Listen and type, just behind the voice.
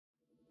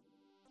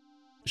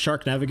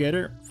Shark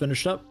Navigator,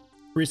 finished up.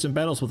 Recent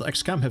battles with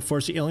XCOM have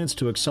forced the aliens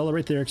to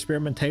accelerate their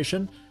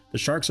experimentation. The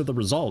sharks are the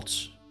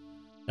results.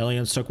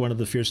 Aliens took one of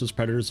the fiercest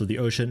predators of the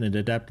ocean and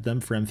adapted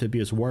them for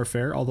amphibious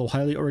warfare. Although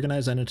highly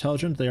organized and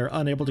intelligent, they are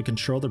unable to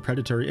control their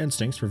predatory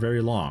instincts for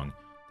very long.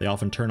 They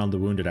often turn on the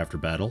wounded after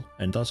battle,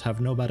 and thus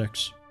have no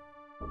medics.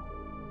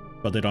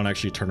 But they don't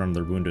actually turn on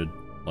their wounded,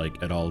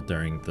 like, at all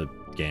during the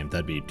game.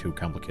 That'd be too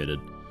complicated.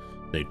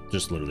 They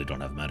just literally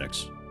don't have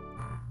medics.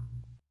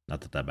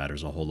 Not that that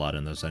matters a whole lot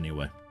in this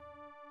anyway.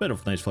 Bit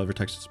of nice flavor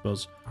text, I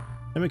suppose.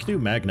 And we can do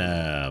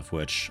Magnav,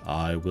 which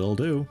I will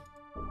do.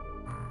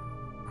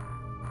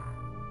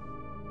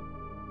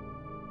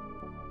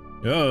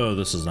 Oh,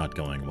 this is not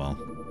going well.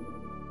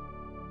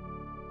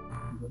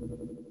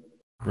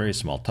 Very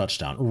small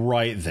touchdown.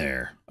 Right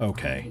there.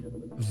 Okay.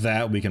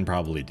 That we can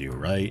probably do,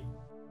 right?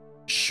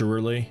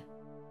 Surely.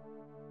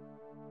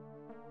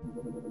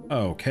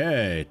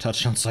 Okay.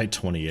 Touchdown site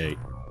 28.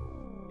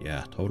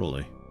 Yeah,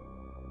 totally.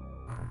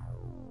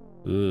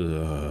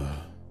 Ugh.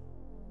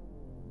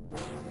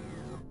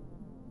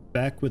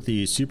 Back with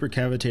the super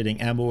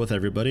cavitating ammo with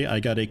everybody. I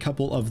got a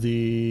couple of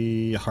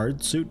the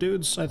hard suit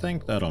dudes, I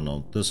think. I don't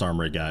know. This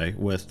armored guy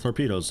with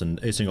torpedoes and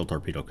a single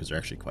torpedo because they're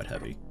actually quite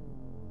heavy.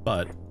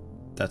 But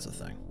that's a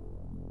thing.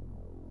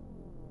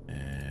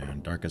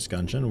 And Darkest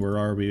Gungeon, where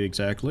are we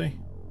exactly?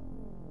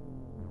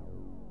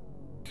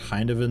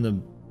 Kind of in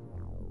the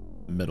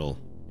middle.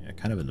 Yeah,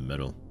 kind of in the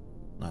middle.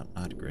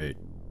 Not great.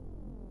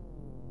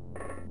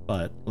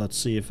 But let's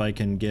see if I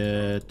can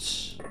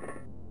get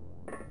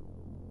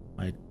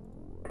my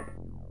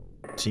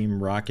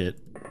Team Rocket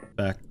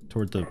back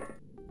toward the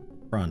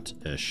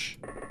front-ish.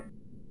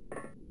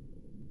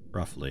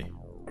 Roughly.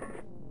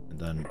 And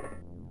then,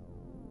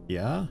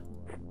 yeah?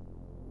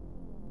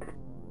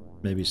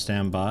 Maybe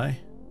stand by.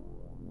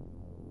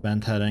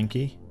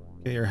 Bantadenki,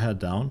 get your head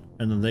down,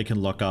 and then they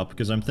can look up,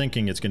 because I'm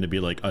thinking it's going to be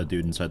like a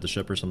dude inside the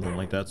ship or something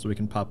like that, so we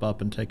can pop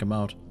up and take him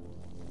out.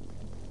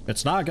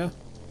 It's Naga.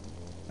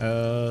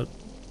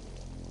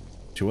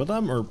 Two of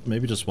them, or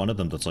maybe just one of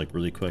them that's like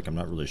really quick, I'm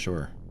not really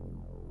sure.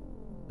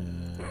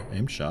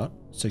 Aim shot,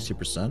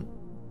 60%.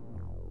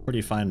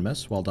 Pretty fine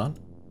miss, well done.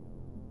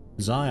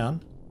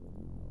 Zion.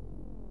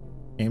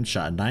 Aim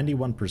shot,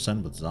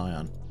 91% with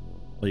Zion.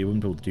 Well, you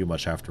wouldn't be able to do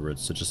much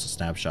afterwards, so just a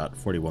snapshot,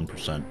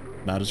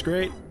 41%. Not as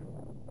great,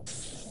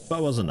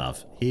 but was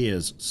enough. He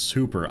is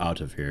super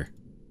out of here.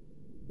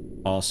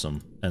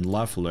 Awesome. And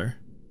Leffler.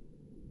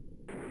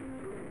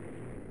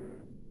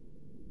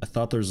 I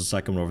thought there was a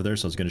second one over there,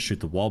 so I was going to shoot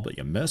the wall, but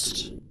you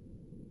missed.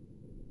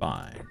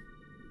 Fine.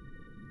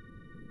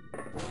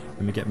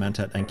 Let me get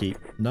Mantat Enki.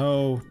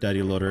 No,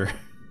 Daddy Loader.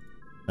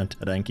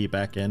 Mantat Enki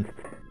back in,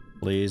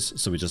 please.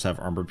 So we just have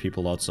armored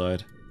people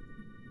outside.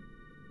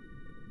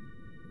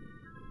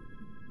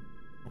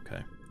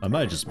 Okay. I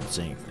might have just been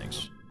seeing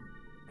things.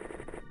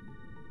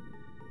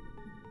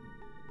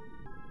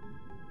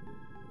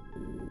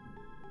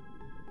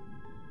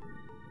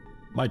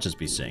 Might just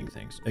be saying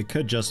things. It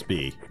could just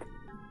be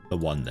the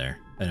one there,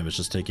 and it was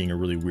just taking a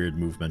really weird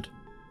movement.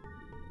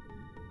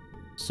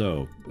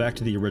 So, back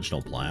to the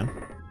original plan.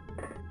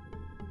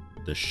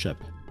 The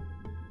ship.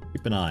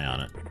 Keep an eye on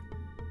it.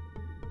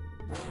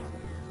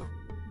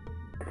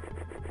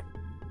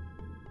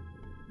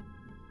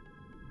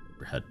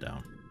 Your head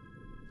down.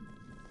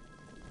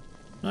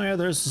 Oh yeah,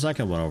 there's the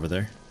second one over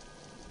there.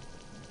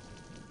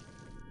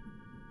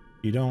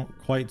 You don't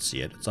quite see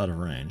it, it's out of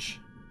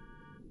range.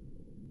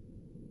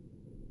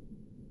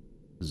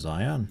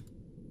 Zion?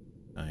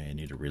 I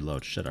need to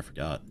reload. Shit, I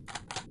forgot.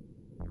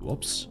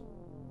 Whoops.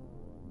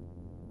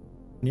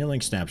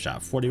 Kneeling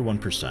snapshot,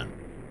 41%.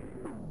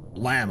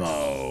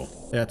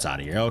 Blammo! That's out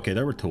of here. Okay,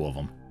 there were two of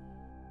them.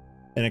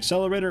 An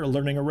accelerator, a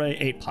learning array,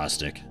 8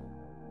 plastic.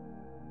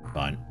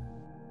 Fine.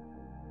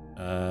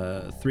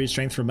 3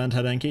 strength for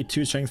Mentat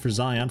 2 strength for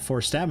Zion,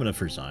 4 stamina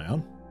for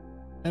Zion.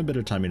 And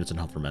bitter time units and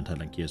health for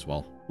Mentat as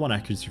well. 1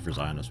 accuracy for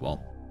Zion as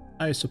well.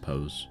 I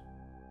suppose.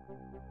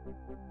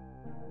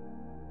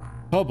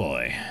 Oh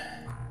boy.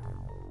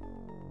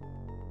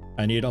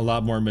 I need a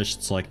lot more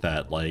missions like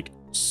that. Like,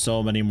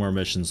 so many more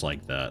missions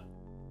like that.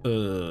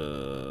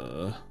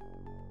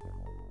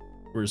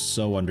 We're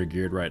so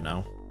undergeared right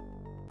now.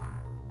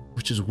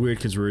 Which is weird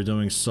because we were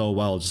doing so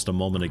well just a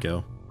moment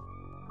ago.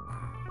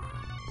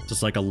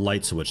 Just like a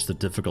light switch, the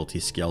difficulty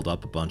scaled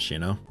up a bunch, you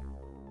know?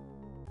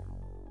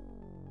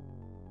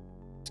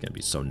 It's gonna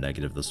be so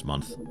negative this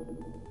month.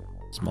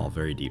 Small,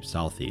 very deep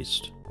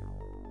southeast.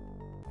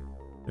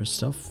 There's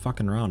stuff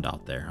fucking around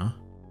out there, huh?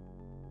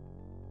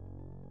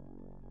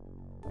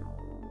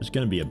 There's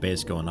gonna be a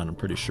base going on, I'm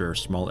pretty sure.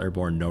 Small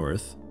airborne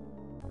north.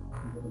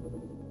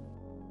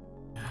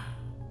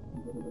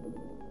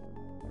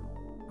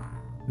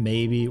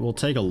 Maybe we'll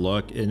take a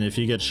look, and if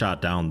you get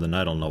shot down, then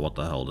I don't know what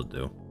the hell to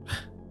do.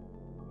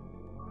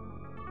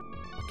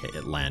 Okay,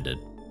 it landed.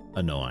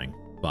 Annoying,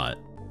 but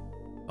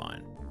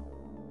fine.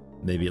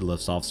 Maybe it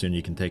lifts off soon,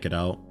 you can take it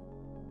out.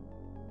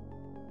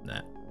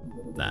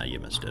 Nah, you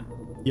missed it.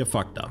 You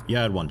fucked up. You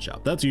had one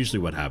job. That's usually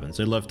what happens.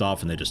 They lift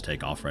off and they just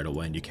take off right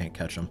away and you can't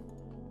catch them.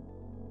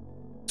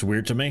 It's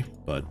weird to me,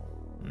 but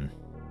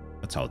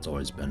That's how it's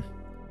always been.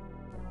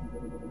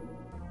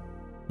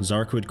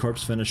 Zarquid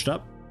Corpse finished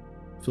up.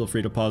 Feel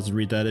free to pause and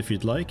read that if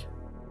you'd like.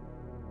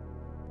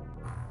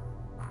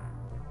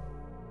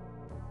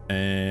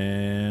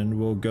 And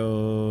we'll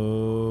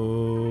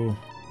go...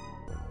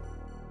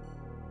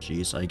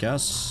 Jeez, I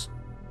guess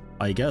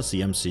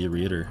the MC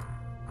Reader.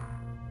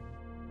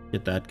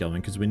 Get that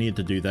going, because we need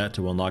to do that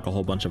to unlock a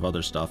whole bunch of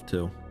other stuff,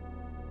 too.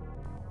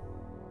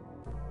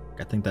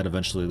 I think that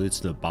eventually leads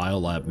to the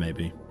Biolab,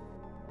 maybe.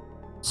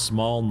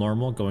 Small,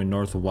 normal, going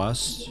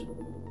northwest.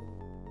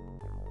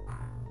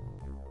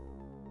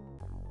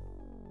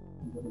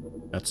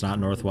 That's not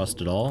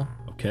northwest at all?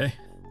 Okay.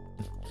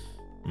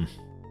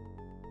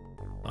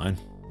 Fine.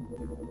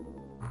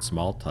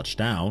 Small,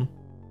 touchdown.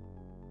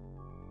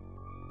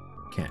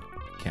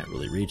 Can't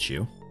really reach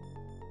you.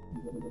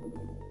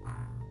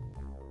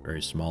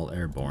 Very small,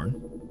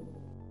 airborne.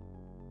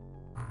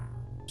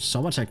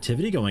 So much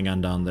activity going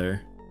on down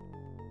there.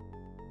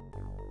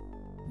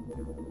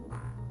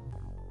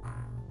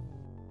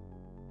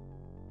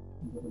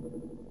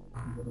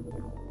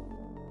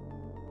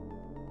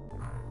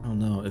 Oh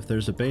no, if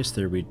there's a base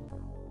there, we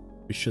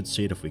should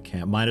see it if we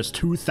can. Minus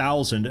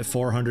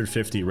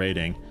 2,450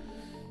 rating.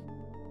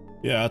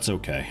 Yeah, that's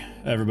okay.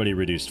 Everybody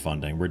reduced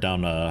funding. We're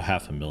down to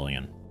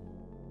 500,000.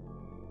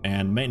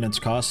 And maintenance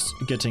costs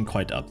getting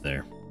quite up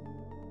there.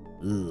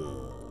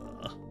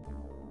 Ugh.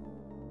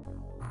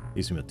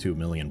 Leaves me with $2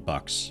 million.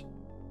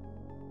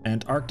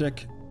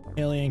 Antarctic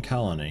alien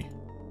colony.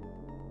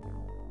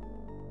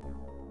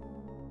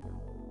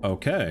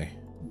 Okay.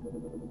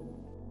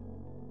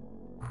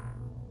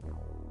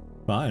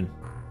 Fine.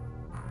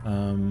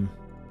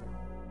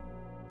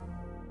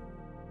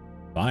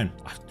 Fine.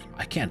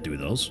 I can't do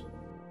those.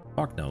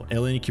 Fuck no.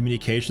 Alien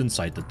communication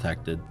site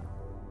detected.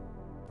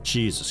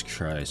 Jesus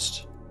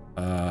Christ.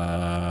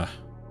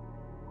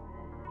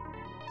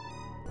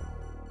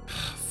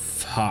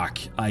 Fuck.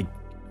 I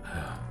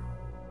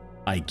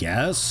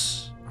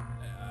guess?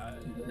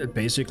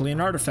 Basically an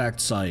artifact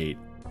site.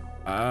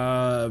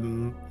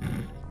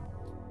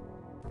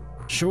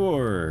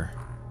 Sure.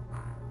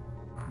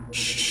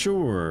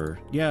 Sure.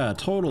 Yeah,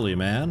 totally,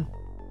 man.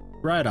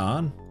 Right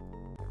on.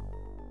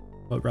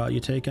 What route you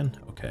taking?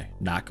 Okay,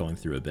 not going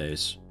through a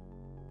base.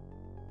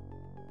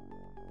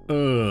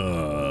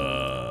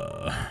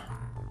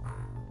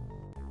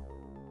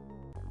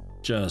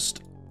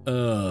 Just,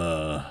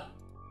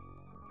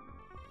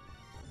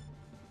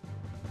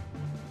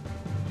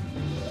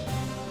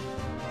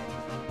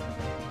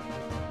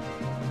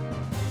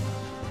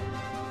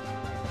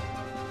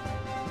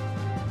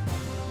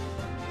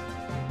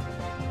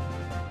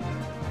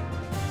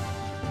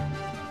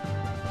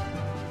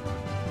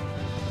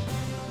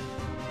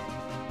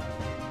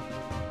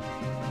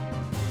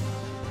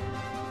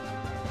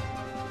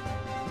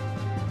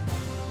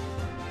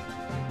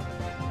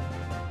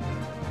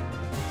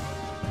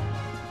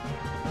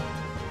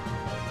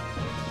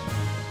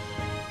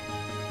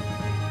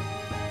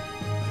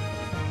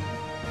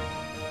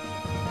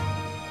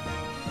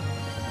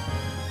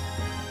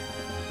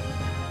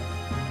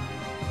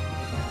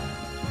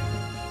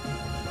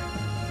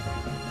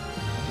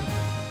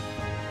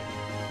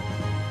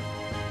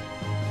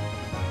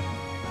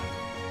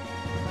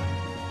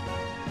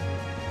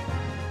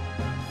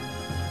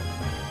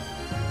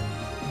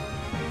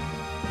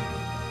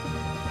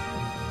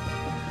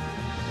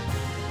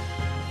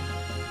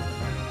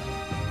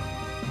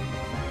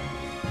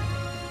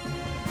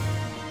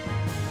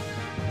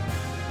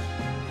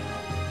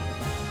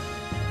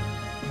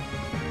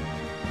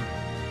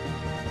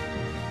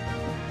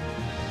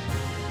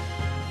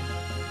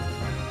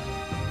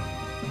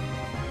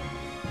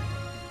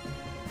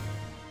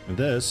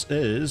 this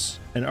is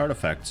an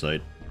artifact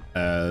site,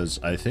 as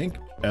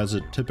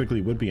it typically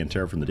would be in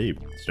Terror from the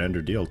Deep.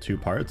 Standard deal, 2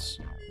 parts.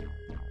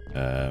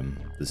 The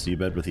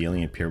seabed with the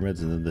alien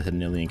pyramids, and then the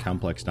hidden alien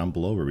complex down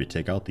below where we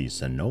take out the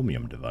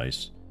Xenomium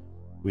device.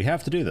 We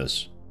have to do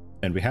this,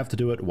 and we have to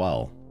do it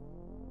well.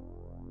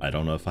 I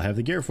don't know if I have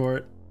the gear for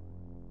it.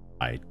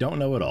 I don't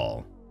know at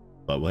all,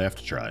 but we'll have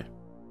to try.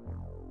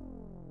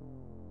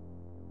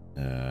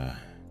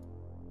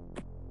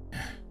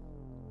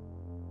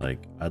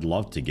 Like, I'd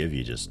love to give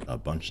you just a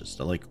bunch of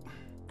stuff. Like,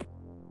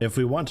 if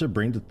we want to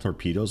bring the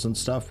torpedoes and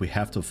stuff, we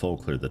have to full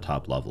clear the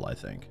top level, I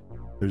think.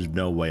 There's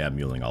no way I'm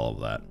mulling all of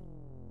that.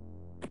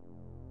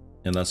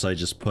 Unless I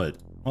just put...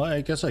 Well,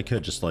 I guess I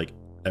could just, like,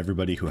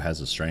 everybody who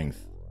has a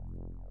strength.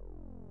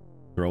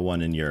 Throw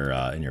one in your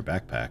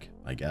backpack,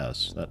 I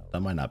guess.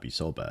 That might not be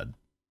so bad.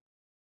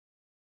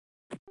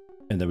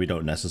 And then we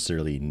don't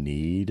necessarily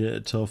need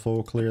to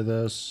full clear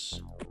this.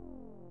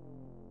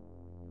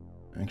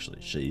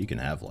 Actually, shit, you can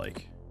have,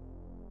 like...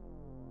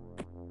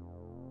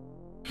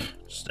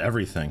 just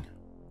everything.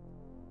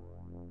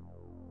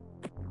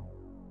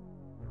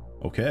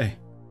 Okay.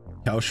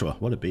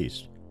 Kaushua, what a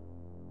beast.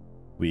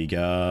 We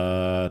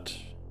got...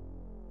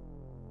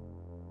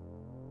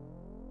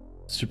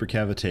 super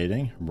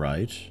cavitating,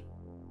 right.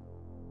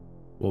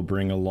 We'll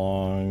bring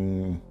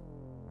along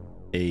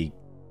a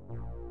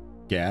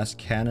gas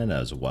cannon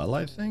as well,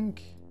 I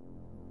think.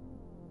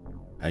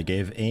 I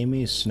gave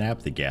Amy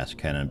Snap the gas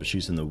cannon, but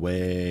she's in the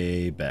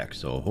way back,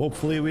 so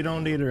hopefully we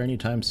don't need her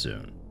anytime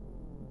soon.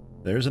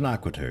 There's an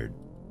Aquaturd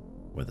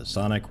with a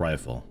sonic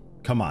rifle.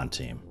 Come on,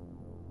 team.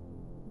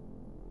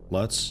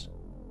 Let's...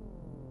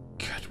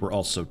 God, we're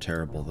all so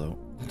terrible, though.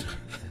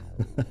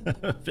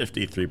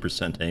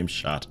 53% aim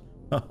shot.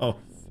 Oh,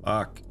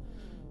 fuck.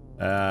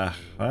 Alright,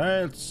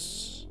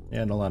 let's...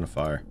 Yeah, no line of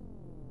fire.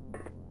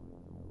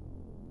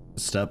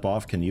 Step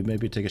off, can you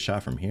maybe take a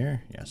shot from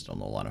here? Yeah, still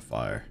no line of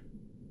fire.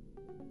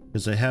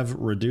 Because they have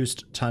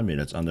reduced time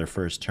units on their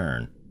first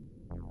turn.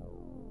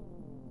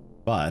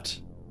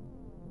 But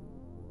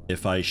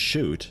if I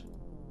shoot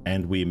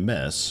and we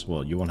miss,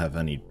 well, you won't have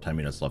any time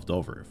units left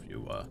over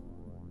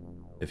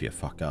if you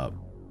fuck up.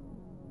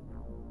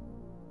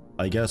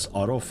 I guess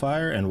auto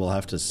fire and we'll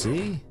have to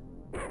see?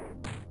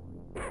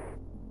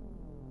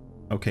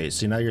 Okay,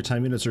 see now your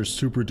time units are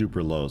super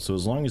duper low, so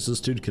as long as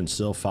this dude can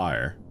still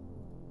fire,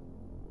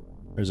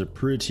 there's a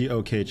pretty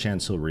okay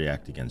chance he'll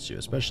react against you,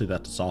 especially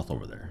that to south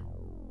over there.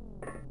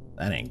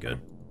 That ain't good.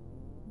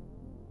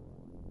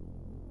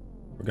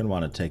 We're gonna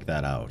want to take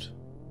that out.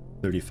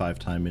 35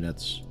 time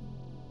units.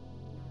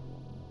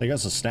 I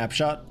guess a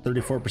snapshot,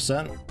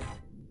 34%.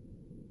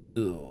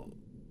 Ugh.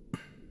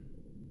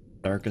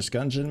 Darkest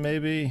Gungeon,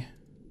 maybe?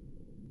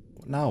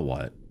 Now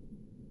what?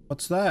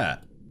 What's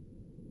that?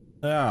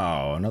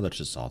 Oh, another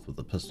Chisoth with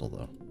a pistol,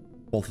 though.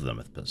 Both of them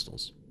with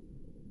pistols.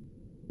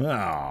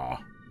 Oh.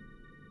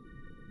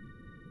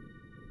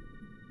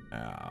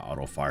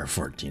 Auto fire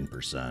 14%,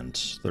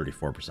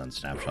 34%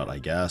 snapshot, I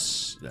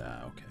guess.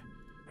 Yeah, okay.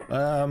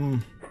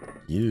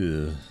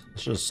 Yeah.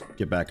 Let's just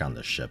get back on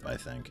the ship, I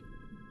think.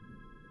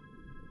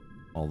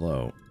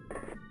 Although,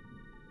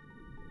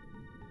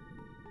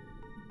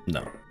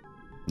 no,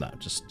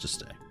 just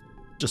stay,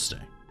 just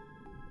stay.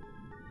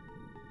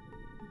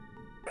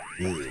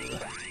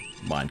 Ugh.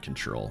 Mind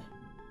control.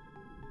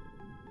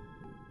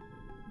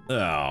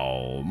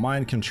 Oh,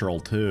 mind control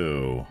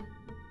too.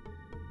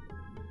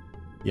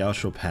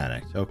 Yaoshua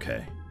panicked.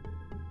 Okay.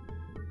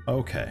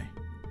 Okay.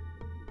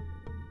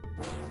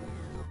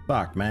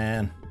 Fuck,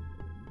 man.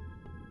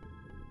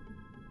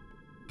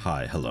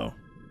 Hi, hello.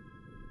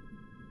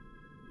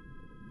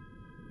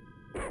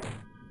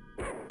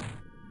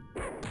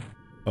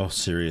 Oh,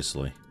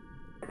 seriously.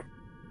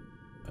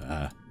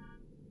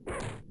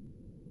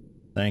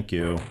 Thank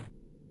you.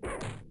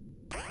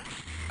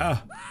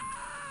 Ah!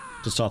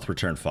 Chisoth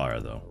returned fire,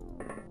 though.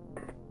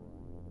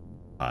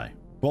 Hi.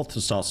 Both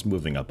Chisoths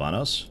moving up on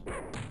us.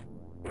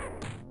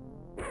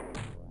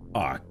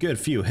 Ah, good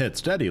few hits,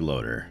 steady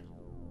loader.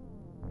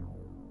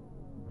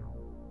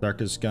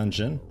 Darkest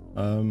Gungeon.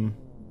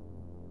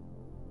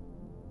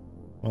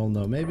 Well,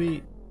 no,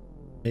 maybe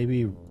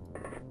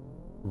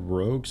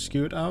Rogue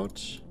Scoot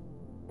out?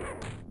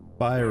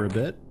 Fire a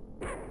bit.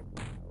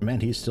 Man,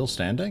 he's still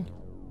standing?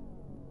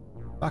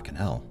 Fucking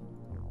hell.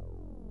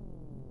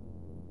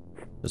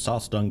 The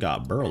sauce done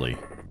got burly.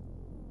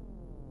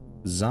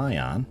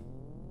 Zion.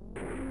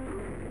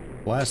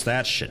 Blast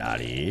that shit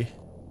out of you.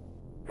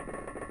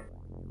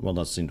 Well,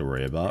 nothing to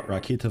worry about.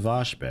 Rakita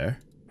Vashbear.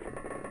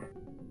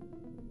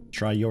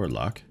 Try your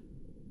luck.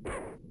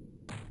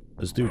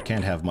 This dude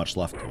can't have much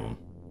left to him.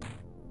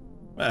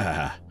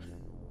 Ah.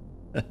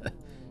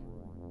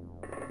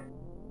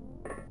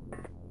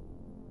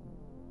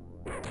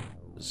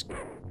 Just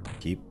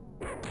keep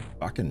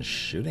fucking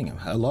shooting him.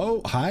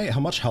 Hello? Hi? How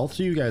much health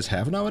do you guys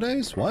have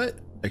nowadays? What?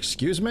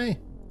 Excuse me?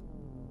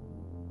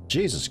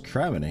 Jesus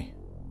criminy.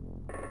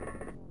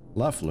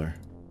 Leffler.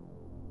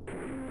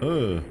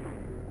 Ugh.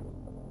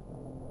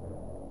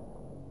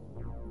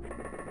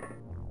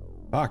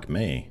 Fuck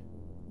me.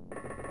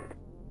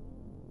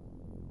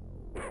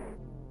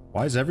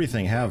 Why does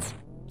everything have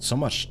so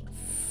much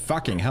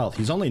fucking health?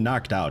 He's only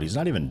knocked out. He's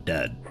not even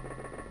dead.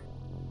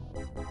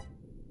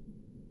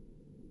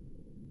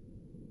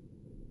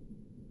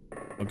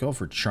 We'll go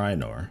for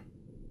Trinor.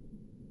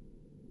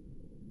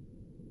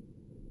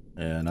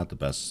 Yeah, not the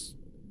best.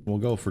 We'll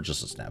go for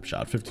just a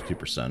snapshot.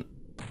 52%.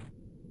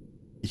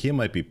 He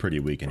might be pretty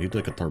weak, and he'd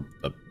like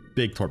a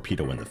big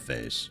torpedo in the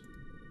face.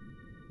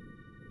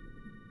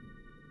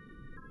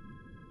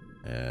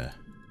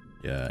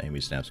 Yeah, Amy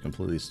Snap's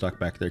completely stuck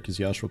back there because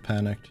Yashua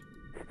panicked.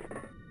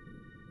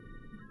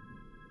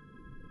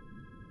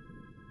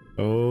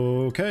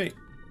 Okay.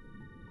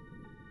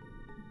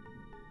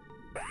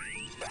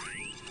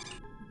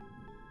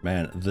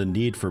 Man, the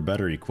need for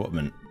better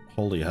equipment.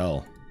 Holy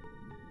hell.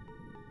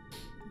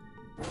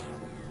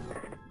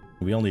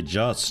 We only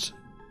just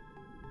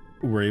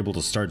were able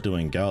to start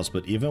doing Gauss,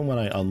 but even when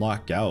I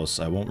unlock Gauss,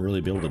 I won't really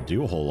be able to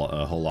do a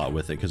whole lot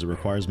with it because it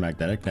requires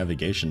magnetic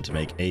navigation to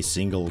make a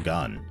single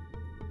gun.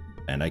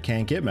 And I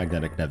can't get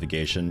magnetic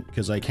navigation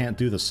because I can't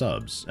do the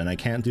subs. And I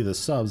can't do the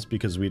subs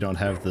because we don't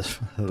have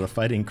the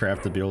fighting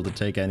craft to be able to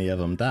take any of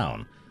them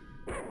down.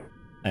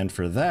 And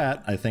for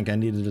that, I think I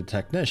needed a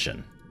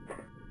technician.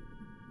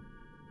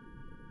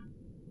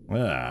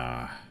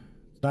 Not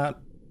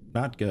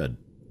good.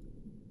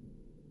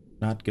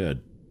 Not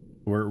good.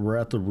 We're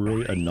at the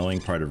really annoying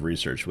part of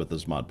research with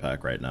this mod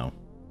pack right now.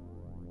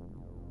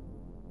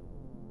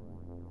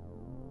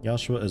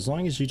 Joshua, as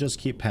long as you just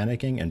keep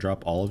panicking and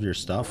drop all of your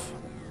stuff,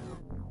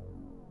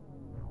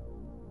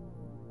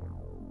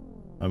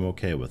 I'm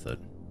okay with it.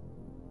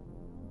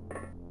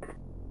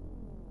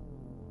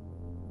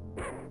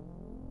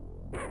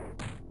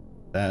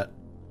 That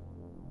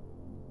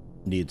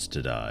needs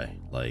to die.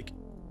 Like,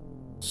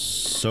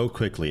 so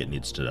quickly it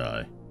needs to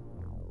die.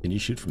 Can you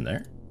shoot from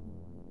there?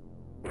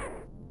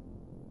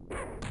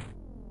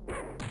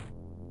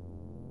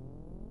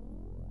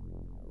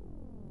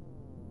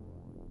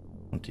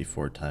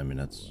 24 time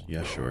minutes.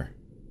 Yeah, sure.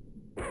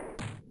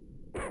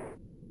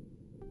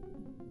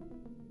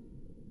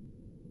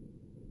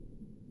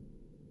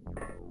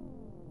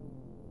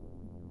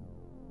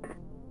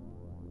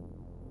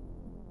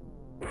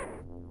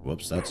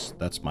 Whoops,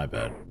 that's my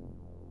bad.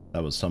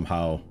 That was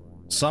somehow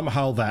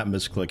that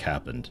misclick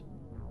happened.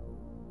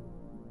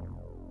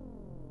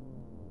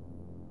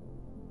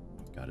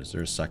 God, is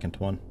there a second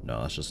one?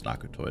 No, that's just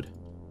Nakutoid.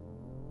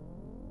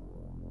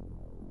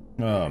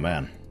 Oh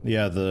man.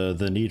 Yeah,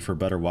 the need for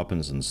better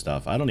weapons and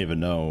stuff. I don't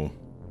even know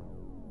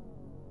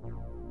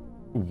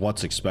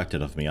what's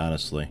expected of me,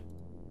 honestly.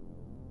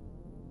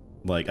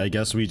 Like, I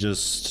guess we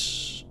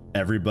just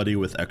everybody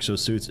with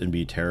exosuits and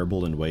be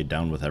terrible and weighed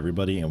down with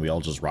everybody, and we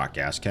all just rock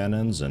gas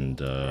cannons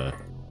and I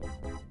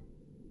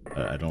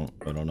don't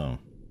know.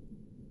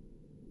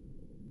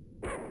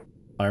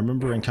 I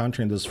remember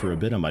encountering this for a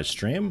bit on my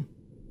stream,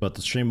 but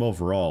the stream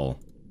overall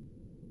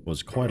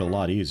was quite a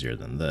lot easier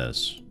than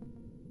this.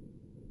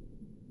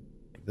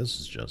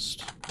 This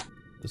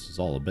is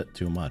all a bit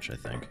too much, I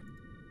think.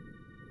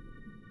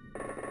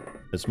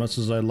 As much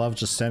as I love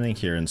just standing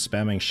here and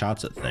spamming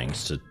shots at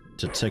things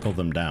to tickle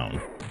them down.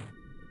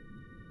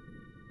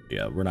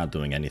 Yeah, we're not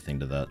doing anything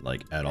to that,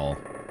 like, at all.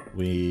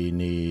 We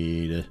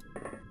need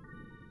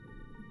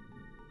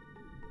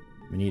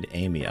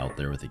Amy out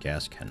there with a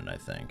gas cannon, I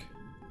think.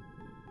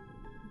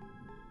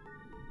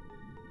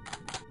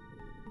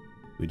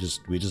 We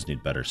just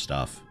need better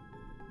stuff.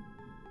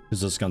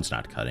 Because this gun's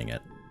not cutting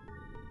it.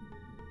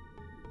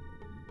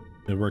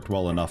 It worked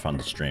well enough on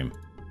the stream,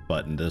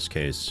 but in this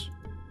case,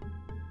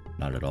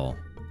 not at all.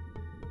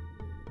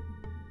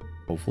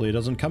 Hopefully it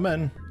doesn't come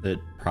in. It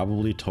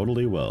probably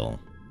totally will.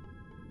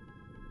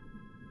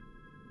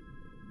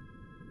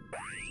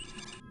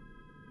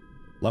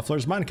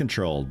 Leffler's mind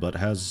controlled, but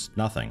has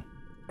nothing.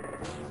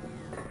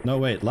 No,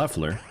 wait,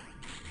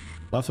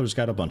 Leffler's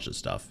got a bunch of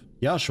stuff.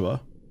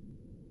 Joshua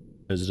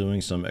is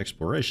doing some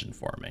exploration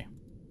for me.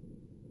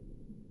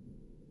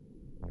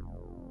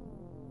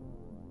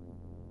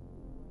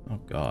 Oh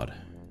god.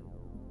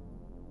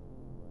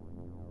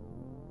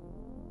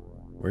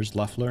 Where's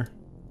Leffler?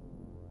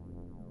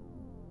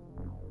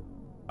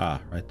 Ah,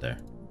 right there.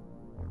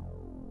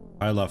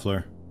 Hi,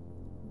 Leffler.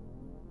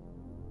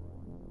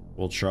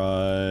 We'll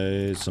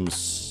try some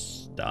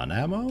stun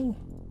ammo?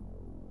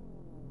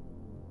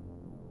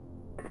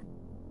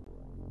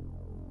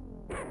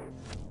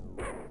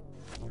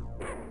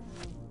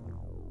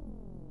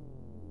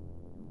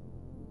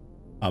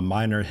 A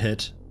minor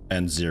hit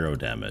and 0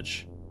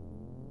 damage.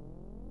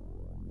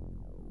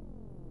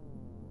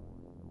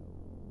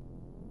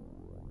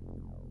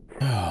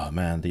 Oh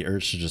man, the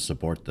urge to just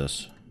abort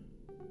this.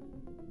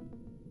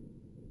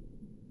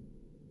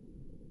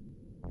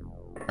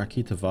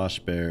 Akita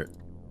Vashbear,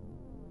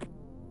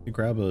 you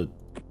grab a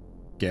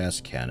gas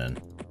cannon.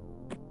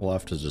 We'll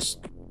have to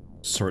just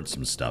sort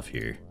some stuff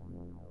here.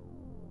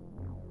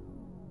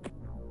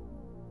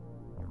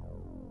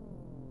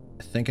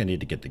 I think I need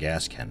to get the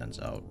gas cannons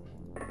out.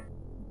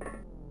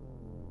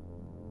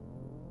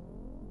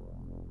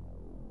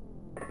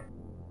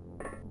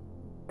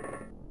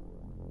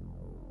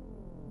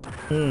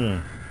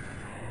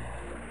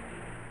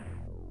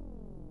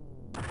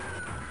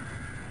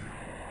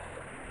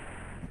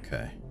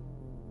 Okay.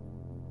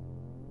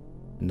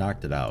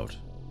 Knocked it out.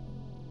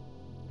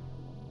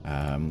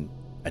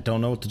 I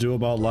don't know what to do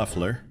about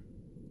Leffler.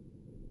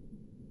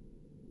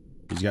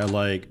 He's got,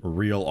 like,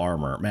 real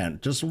armor. Man,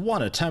 just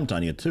one attempt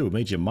on you, too.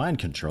 Made you mind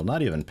control.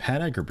 Not even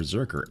panic or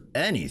berserk or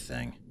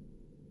anything.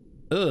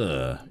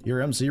 Ugh.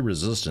 Your MC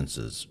resistance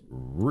is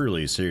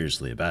really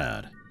seriously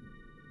bad.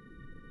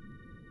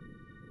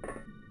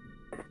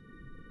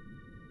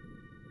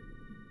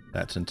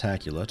 That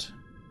tentaculate,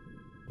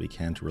 we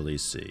can't really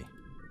see.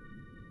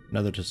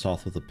 Another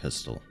Tassoth with a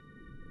pistol.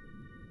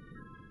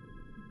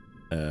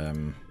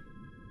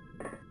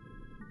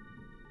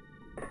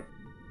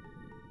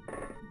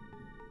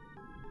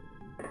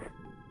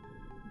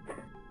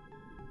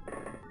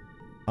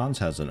 Hans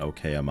has an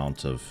okay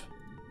amount of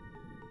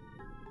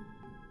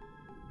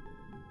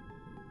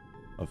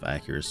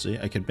accuracy.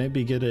 I could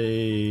maybe get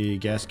a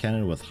gas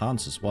cannon with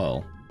Hans as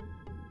well.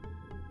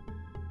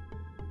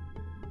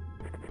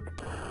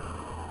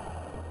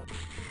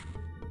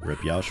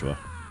 Rip Joshua.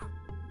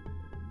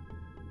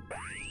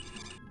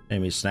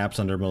 Amy snaps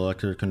under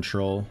molecular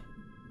control.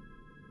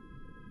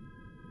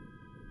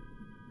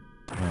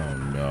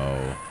 Oh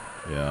no.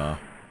 Yeah.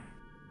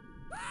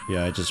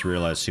 Yeah, I just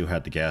realized who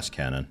had the gas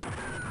cannon.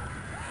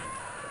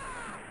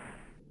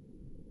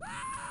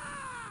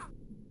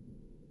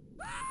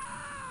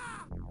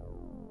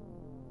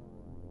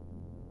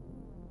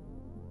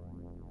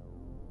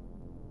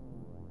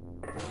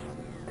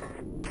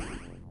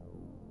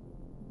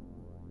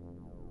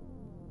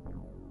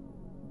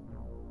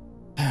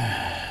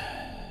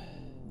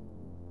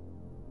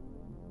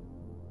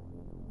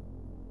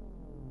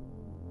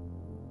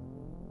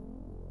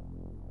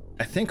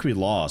 think we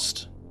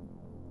lost.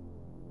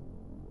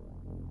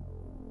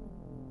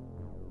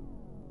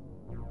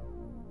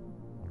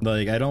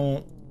 Like, I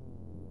don't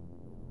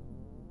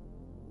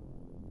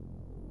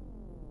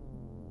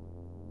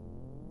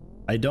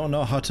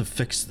know how to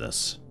fix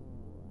this.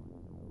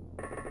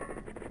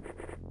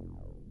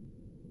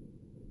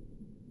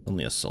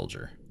 Only a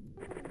soldier.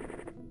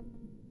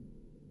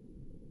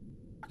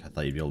 I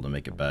thought you'd be able to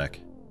make it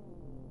back.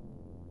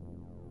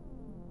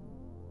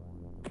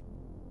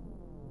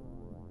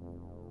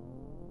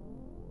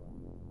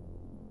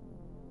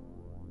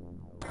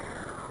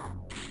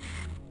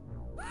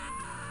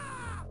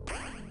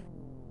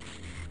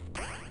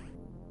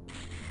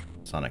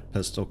 Sonic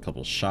pistol,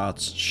 couple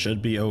shots.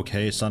 Should be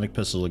okay. Sonic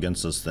pistol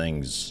against this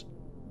thing's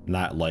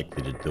not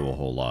likely to do a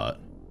whole lot.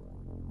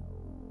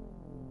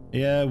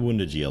 Yeah,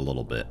 wounded you a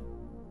little bit.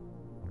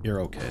 You're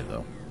okay,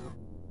 though.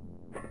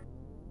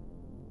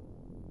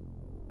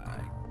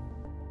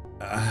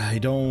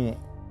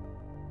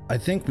 I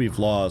think we've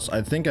lost.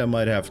 I think I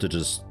might have to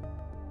just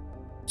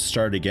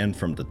start again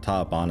from the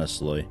top,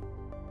 honestly.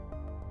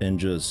 And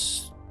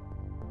just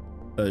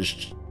a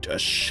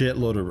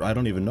shitload of, I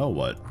don't even know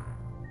what.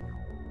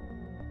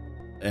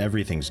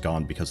 Everything's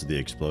gone because of the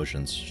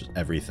explosions. Just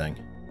everything.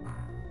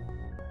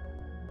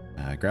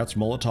 Grouts,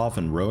 Molotov,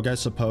 and Rogue, I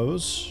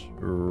suppose.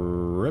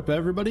 Rip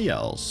everybody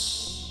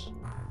else.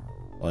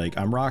 Like,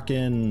 I'm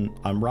rocking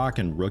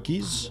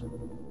rookies.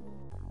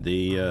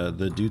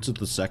 The dudes at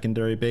the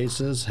secondary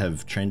bases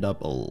have trained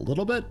up a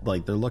little bit.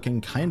 Like, they're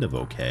looking kind of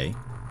okay.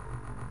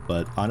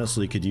 But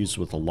honestly, could use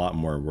with a lot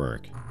more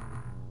work.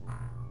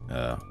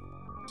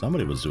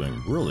 Somebody was doing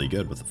really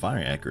good with the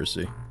firing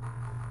accuracy.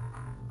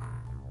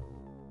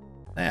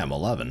 Damn,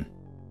 11.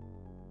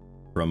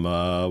 From,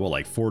 well,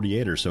 like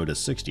 48 or so to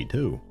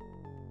 62.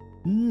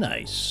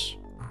 Nice.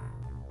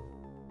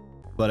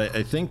 But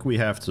I think we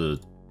have to,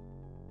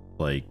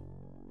 like,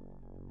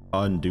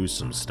 undo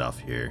some stuff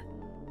here.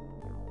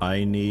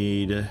 I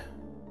need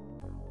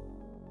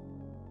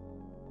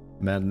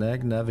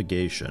magnetic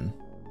navigation.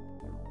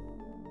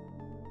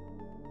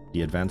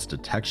 The advanced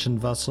detection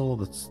vessel,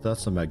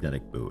 that's a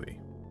magnetic buoy.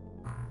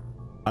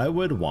 I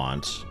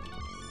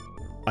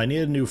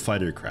need a new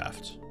fighter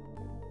craft.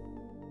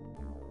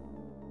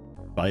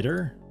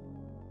 Fighter?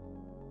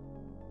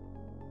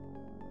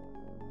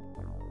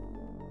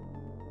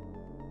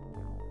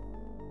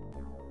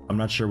 I'm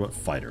not sure what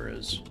fighter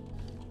is.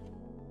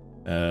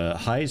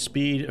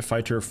 High-speed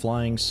fighter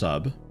flying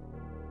sub.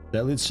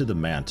 That leads to the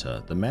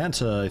Manta. The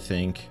Manta, I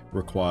think,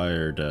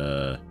 required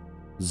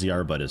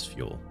ZR-Bud as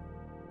fuel.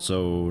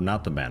 So,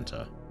 not the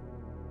Manta.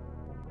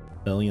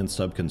 Alien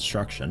sub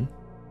construction.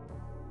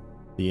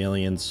 The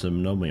alien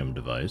somnomium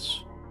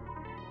device.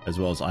 As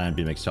well as ion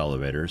beam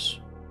accelerators.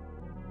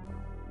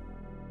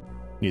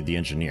 Need the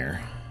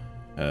engineer.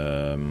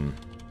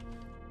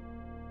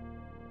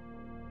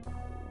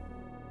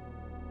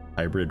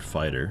 Hybrid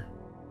fighter.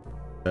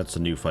 That's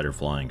the new fighter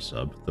flying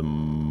sub. The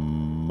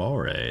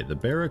Moray, the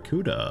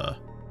Barracuda.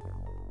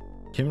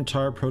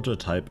 Kimtar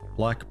prototype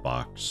black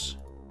box.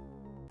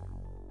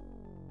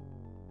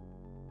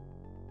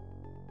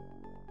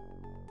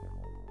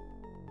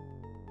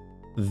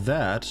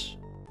 That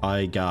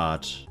I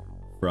got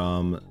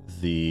from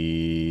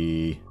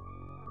the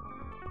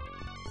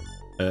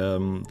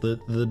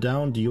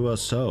downed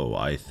USO,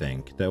 I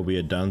think, that we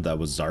had done that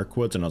was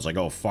Zarkwoods, and I was like,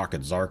 oh fuck,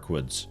 it's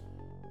Zarkwoods.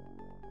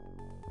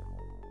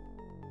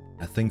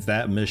 I think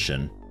that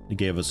mission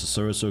gave us a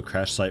Soroso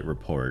crash site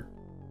report,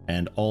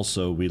 and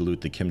also we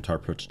loot the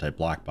Kimtar prototype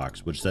black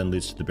box, which then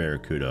leads to the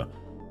Barracuda,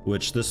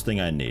 which this thing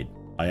I need.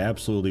 I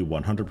absolutely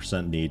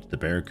 100% need the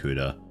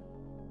Barracuda.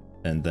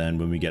 And then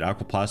when we get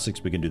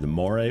Aquaplastics, we can do the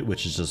Moray,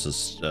 which is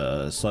just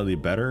a slightly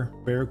better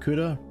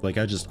Barracuda. Like,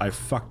 I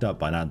fucked up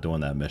by not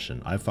doing that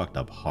mission. I fucked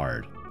up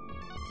hard.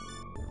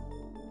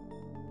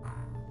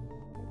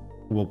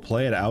 We'll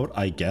play it out,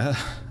 I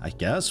guess. I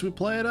guess we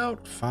play it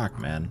out?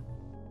 Fuck, man.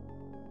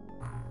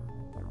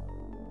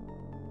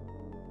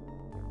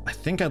 I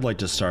think I'd like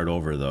to start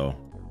over, though.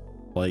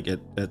 Like,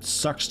 it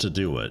sucks to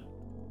do it.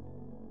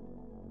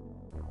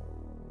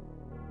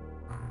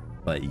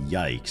 But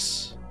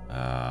yikes.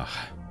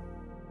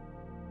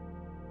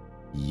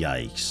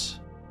 Yikes.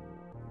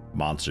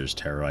 Monsters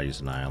terrorize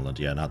an island.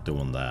 Yeah, not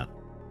doing that.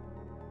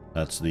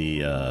 That's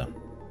the,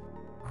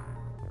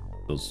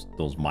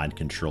 those mind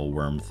control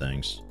worm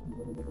things.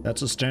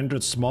 That's a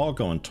standard small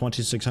going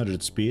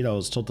 2600 speed. I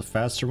was told the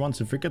faster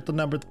ones, I forget the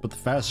number, but the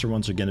faster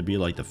ones are going to be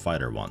like the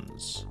fighter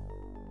ones.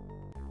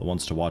 The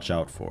ones to watch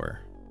out for.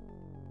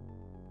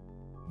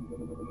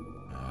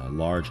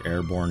 Large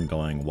airborne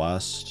going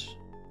west.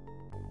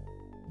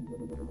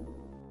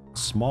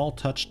 Small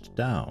touched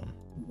down.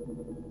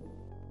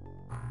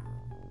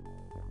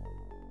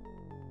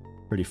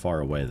 Pretty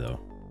far away though.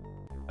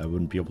 I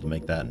wouldn't be able to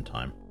make that in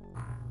time.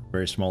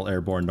 Very small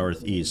airborne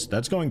northeast.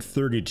 That's going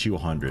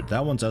 3200.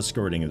 That one's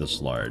escorting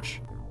this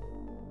large.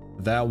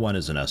 That one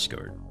is an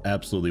escort.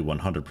 Absolutely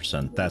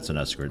 100%. That's an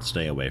escort.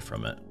 Stay away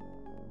from it.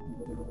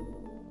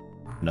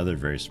 Another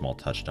very small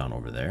touchdown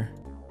over there.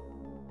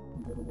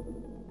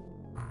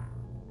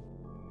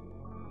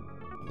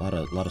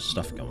 lot of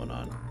stuff going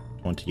on.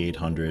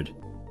 2800,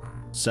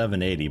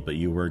 780, but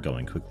you were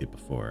going quickly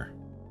before.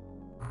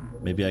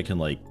 Maybe I can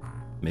like,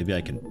 maybe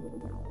I can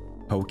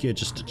poke you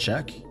just to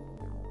check?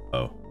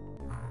 Oh.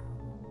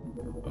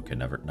 Okay,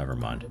 never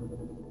mind.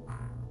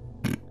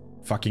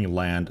 Fucking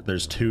land.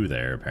 There's 2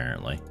 there,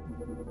 apparently.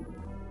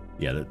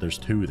 Yeah, there's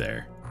 2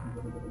 there.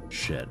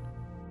 Shit.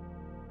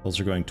 Those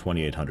are going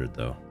 2800,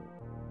 though.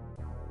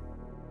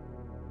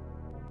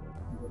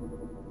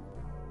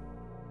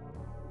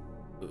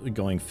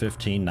 Going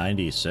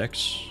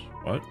 1596?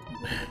 What?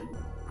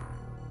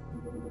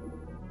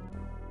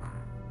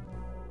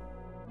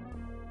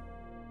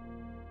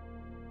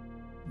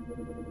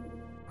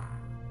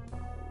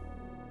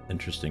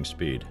 Interesting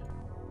speed.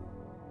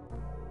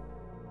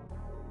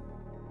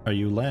 Are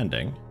you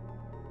landing?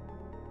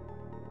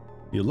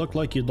 You look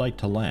like you'd like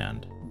to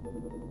land.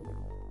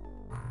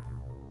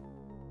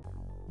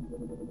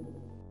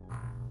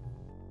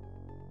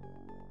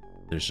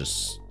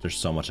 There's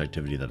so much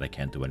activity that I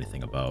can't do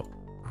anything about.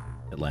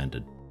 It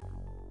landed.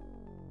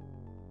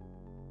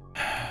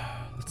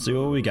 Let's see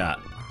what we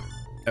got.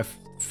 I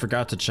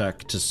forgot to check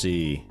to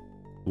see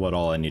what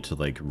all I need to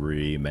like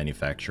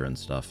remanufacture and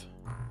stuff.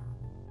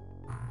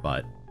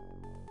 But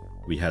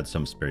we had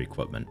some spare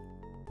equipment.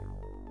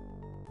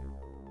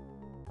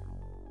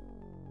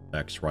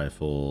 X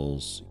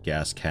rifles,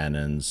 gas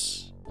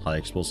cannons, high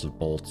explosive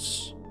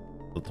bolts,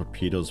 the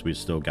torpedoes we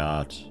still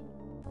got.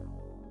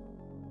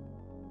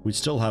 We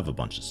still have a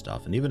bunch of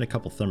stuff, and even a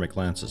couple thermic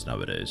lances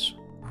nowadays.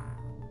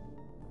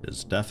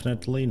 It's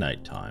definitely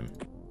nighttime.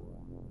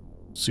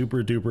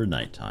 Super duper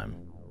nighttime.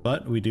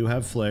 But we do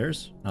have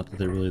flares, not that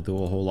they really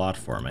do a whole lot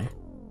for me.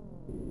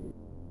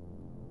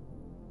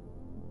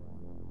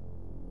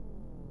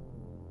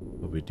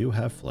 But we do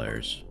have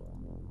flares.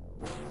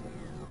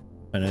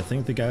 And I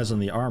think the guys on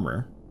the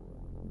armor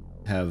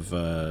have,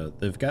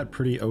 they've got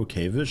pretty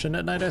okay vision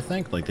at night, I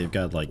think. Like, they've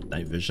got, like,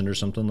 night vision or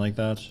something like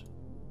that.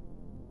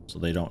 So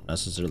they don't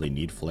necessarily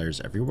need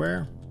flares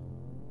everywhere.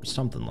 Or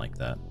something like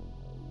that.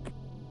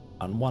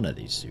 On one of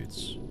these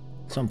suits.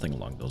 Something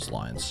along those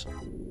lines.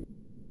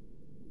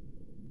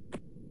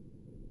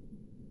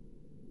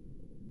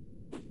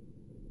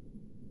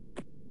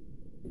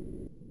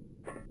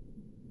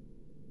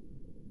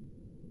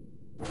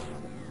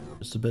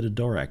 Just a bit of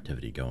door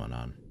activity going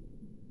on.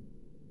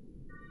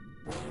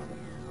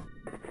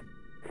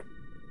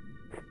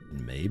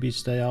 Maybe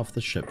stay off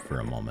the ship for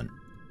a moment.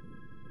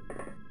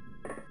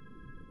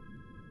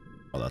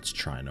 Oh, that's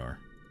Trinor.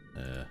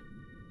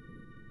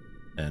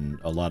 And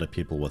a lot of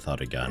people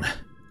without a gun.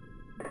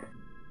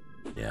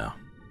 Yeah.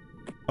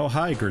 Oh,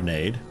 hi,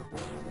 grenade.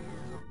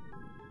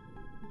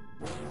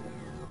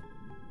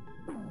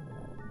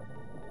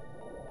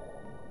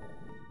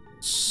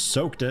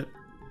 Soaked it.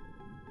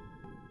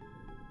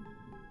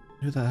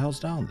 Who the hell's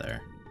down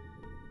there?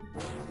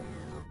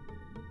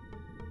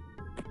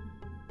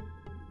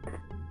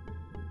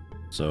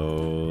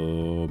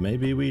 So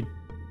maybe we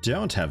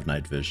don't have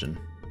night vision.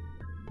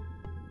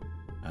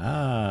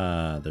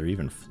 Ah, they're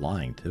even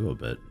flying too a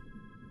bit.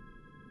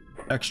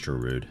 Extra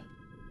rude.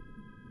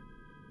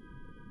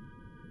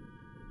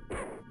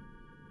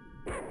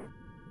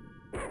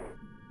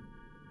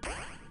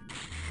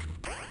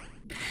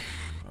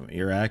 I mean,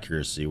 your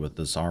accuracy with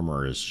this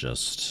armor is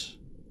just...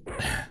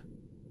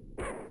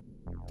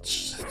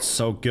 it's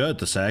so good,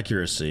 this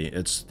accuracy.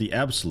 It's the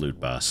absolute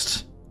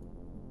best.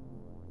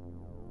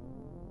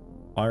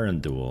 Iron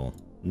duel.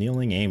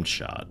 Kneeling aim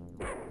shot.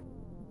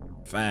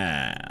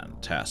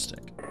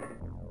 Fantastic.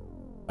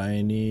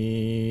 I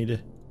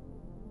need...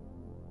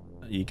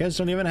 You guys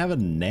don't even have a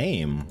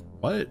name.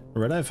 What?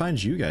 Where did I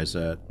find you guys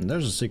at? And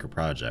there's a secret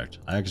project.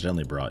 I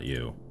accidentally brought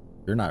you.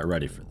 You're not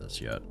ready for this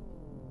yet.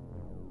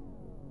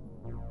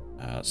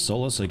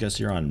 Solus, I guess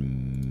you're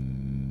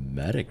on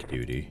medic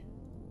duty.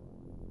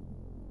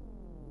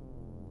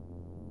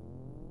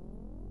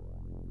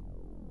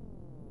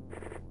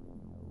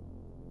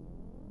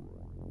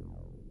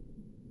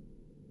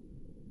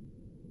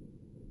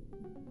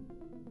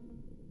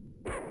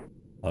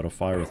 Auto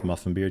fire with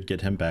Muffinbeard,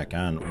 get him back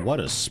on. What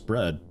a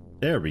spread.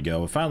 There we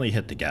go, finally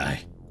hit the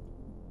guy.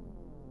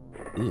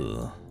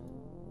 Ugh.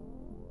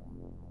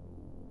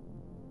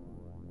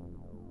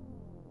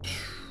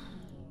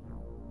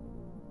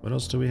 What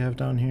else do we have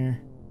down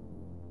here?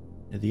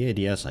 Yeah,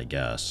 the ADS, I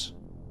guess.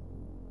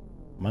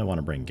 Might want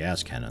to bring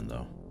gas cannon,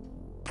 though.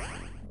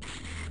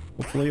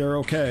 Hopefully you're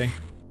okay.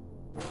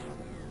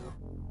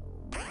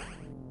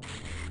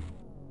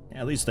 Yeah,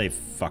 at least they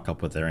fuck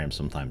up with their aim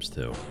sometimes,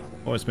 too.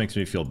 Always makes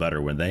me feel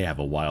better when they have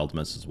a wild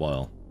miss as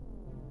well.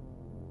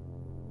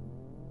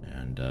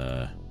 And,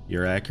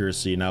 your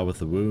accuracy now with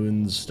the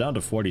wounds down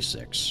to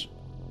 46.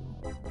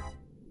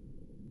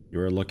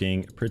 You are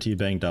looking pretty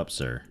banged up,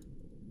 sir.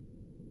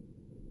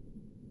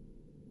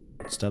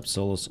 Step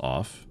Solus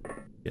off.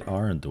 Get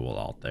Iron Duel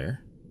out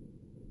there.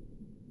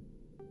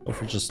 Go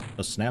for just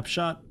a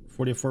snapshot.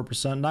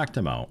 44% knocked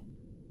him out.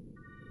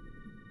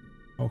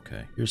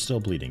 Okay, you're still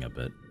bleeding a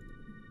bit.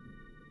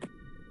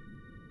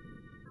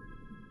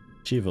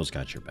 Chivo's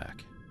got your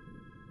back.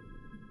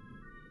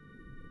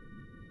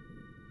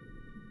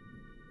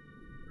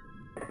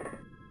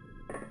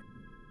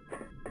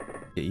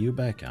 Get you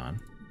back on.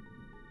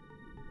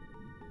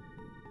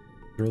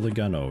 Throw the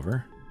gun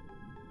over.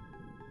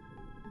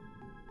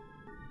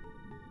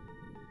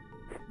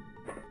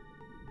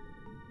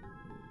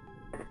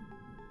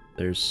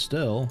 There's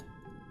still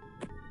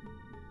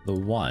the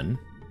one,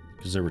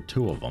 because there were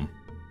two of them.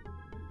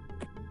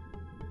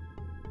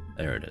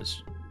 There it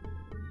is.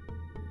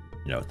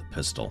 You know, with the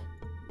pistol.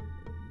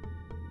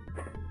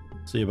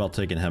 See about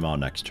taking him out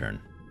next turn.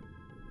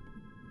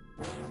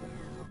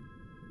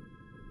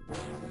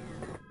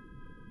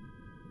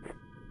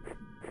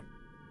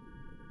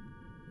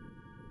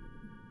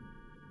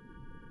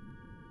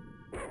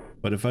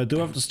 But if I do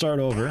have to start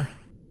over,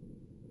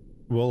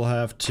 we'll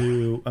have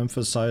to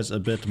emphasize a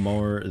bit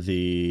more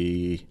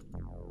the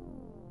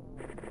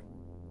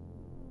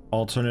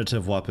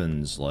alternative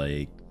weapons,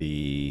 like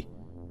the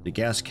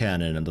gas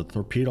cannon and the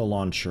torpedo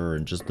launcher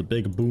and just the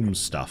big boom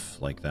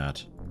stuff like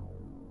that.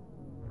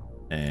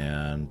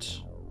 And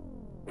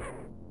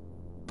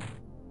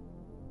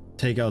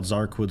take out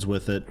Zarkwoods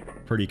with it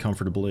pretty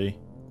comfortably,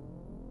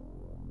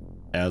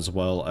 as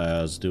well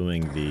as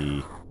doing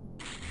the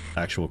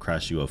actual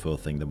crash UFO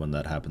thing. That when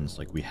that happens,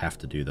 like, we have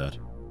to do that.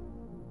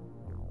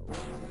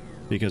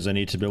 Because I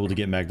need to be able to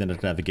get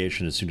magnetic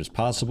navigation as soon as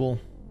possible,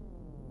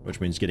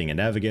 which means getting a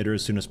navigator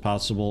as soon as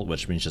possible,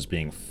 which means just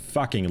being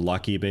fucking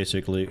lucky,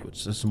 basically,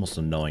 which is the most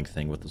annoying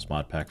thing with this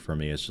mod pack for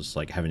me. It's just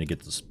like having to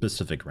get the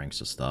specific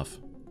ranks of stuff.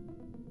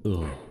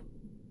 Ugh.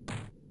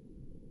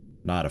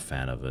 Not a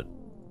fan of it.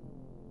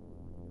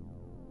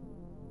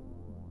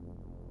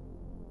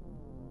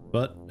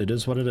 But it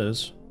is what it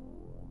is.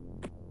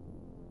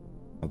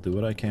 I'll do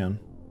what I can.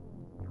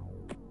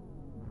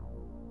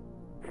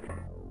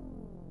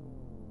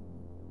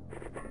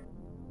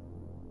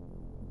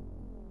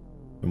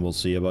 And we'll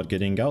see about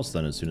getting Gauss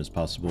then as soon as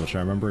possible, which I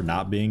remember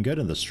not being good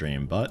in the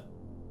stream, but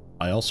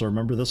I also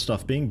remember this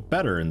stuff being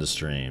better in the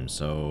stream,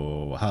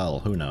 so hell,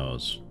 who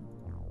knows?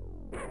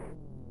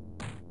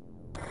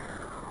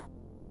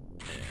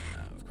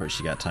 Yeah, of course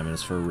you got time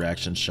minutes for a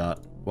reaction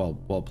shot. Well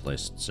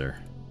placed, sir.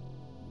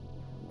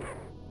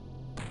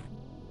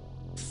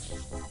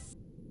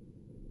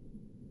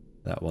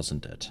 That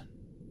wasn't it.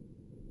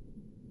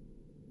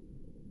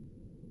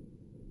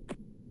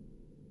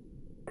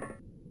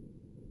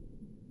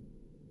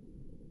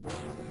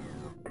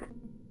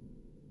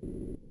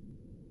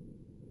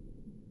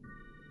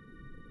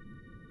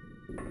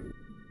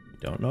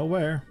 Don't know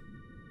where,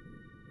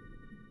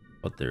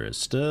 but there is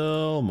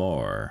still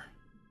more.